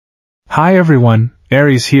Hi everyone,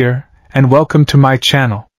 Aries here, and welcome to my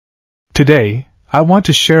channel. Today, I want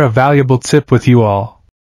to share a valuable tip with you all.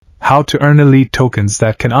 How to earn elite tokens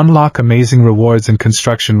that can unlock amazing rewards and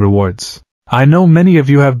construction rewards. I know many of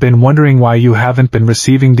you have been wondering why you haven't been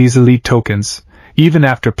receiving these elite tokens, even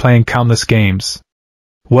after playing countless games.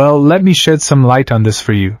 Well, let me shed some light on this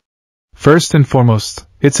for you. First and foremost,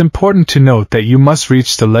 it's important to note that you must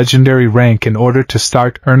reach the legendary rank in order to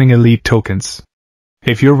start earning elite tokens.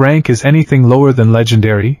 If your rank is anything lower than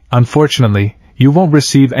legendary, unfortunately, you won't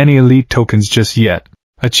receive any elite tokens just yet.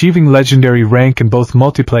 Achieving legendary rank in both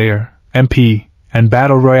multiplayer, MP, and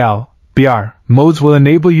Battle Royale, BR, modes will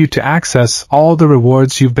enable you to access all the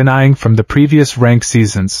rewards you've been eyeing from the previous rank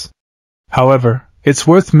seasons. However, it's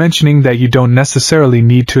worth mentioning that you don't necessarily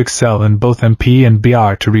need to excel in both MP and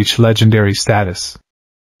BR to reach legendary status.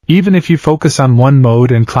 Even if you focus on one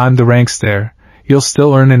mode and climb the ranks there, you'll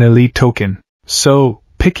still earn an elite token. So,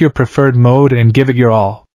 pick your preferred mode and give it your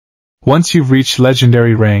all. Once you've reached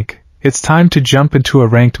legendary rank, it's time to jump into a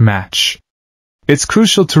ranked match. It's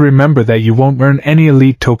crucial to remember that you won't earn any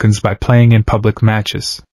elite tokens by playing in public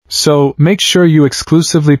matches. So, make sure you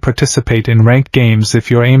exclusively participate in ranked games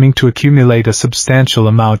if you're aiming to accumulate a substantial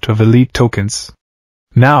amount of elite tokens.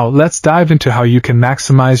 Now, let's dive into how you can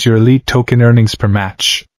maximize your elite token earnings per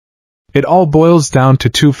match. It all boils down to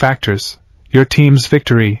two factors: your team's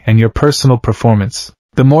victory and your personal performance.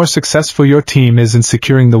 The more successful your team is in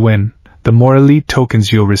securing the win, the more elite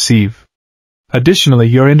tokens you'll receive. Additionally,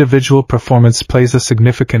 your individual performance plays a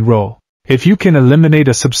significant role. If you can eliminate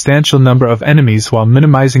a substantial number of enemies while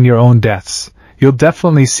minimizing your own deaths, you'll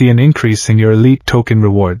definitely see an increase in your elite token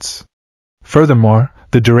rewards. Furthermore,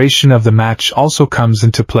 the duration of the match also comes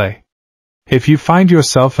into play. If you find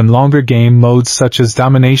yourself in longer game modes such as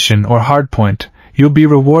Domination or Hardpoint, you'll be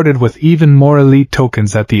rewarded with even more elite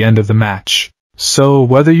tokens at the end of the match. So,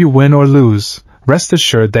 whether you win or lose, rest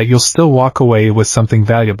assured that you'll still walk away with something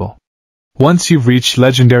valuable. Once you've reached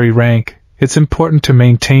legendary rank, it's important to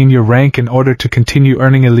maintain your rank in order to continue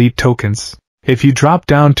earning elite tokens. If you drop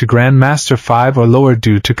down to Grandmaster 5 or lower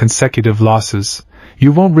due to consecutive losses,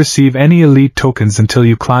 you won't receive any elite tokens until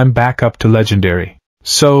you climb back up to legendary.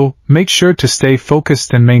 So, make sure to stay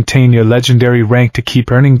focused and maintain your legendary rank to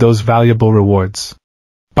keep earning those valuable rewards.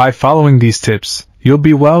 By following these tips, you'll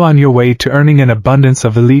be well on your way to earning an abundance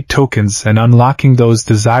of elite tokens and unlocking those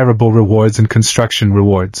desirable rewards and construction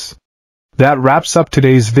rewards. That wraps up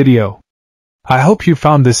today's video. I hope you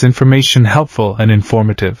found this information helpful and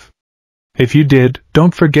informative. If you did,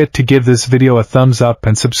 don't forget to give this video a thumbs up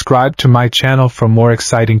and subscribe to my channel for more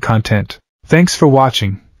exciting content. Thanks for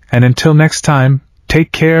watching, and until next time,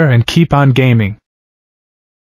 take care and keep on gaming.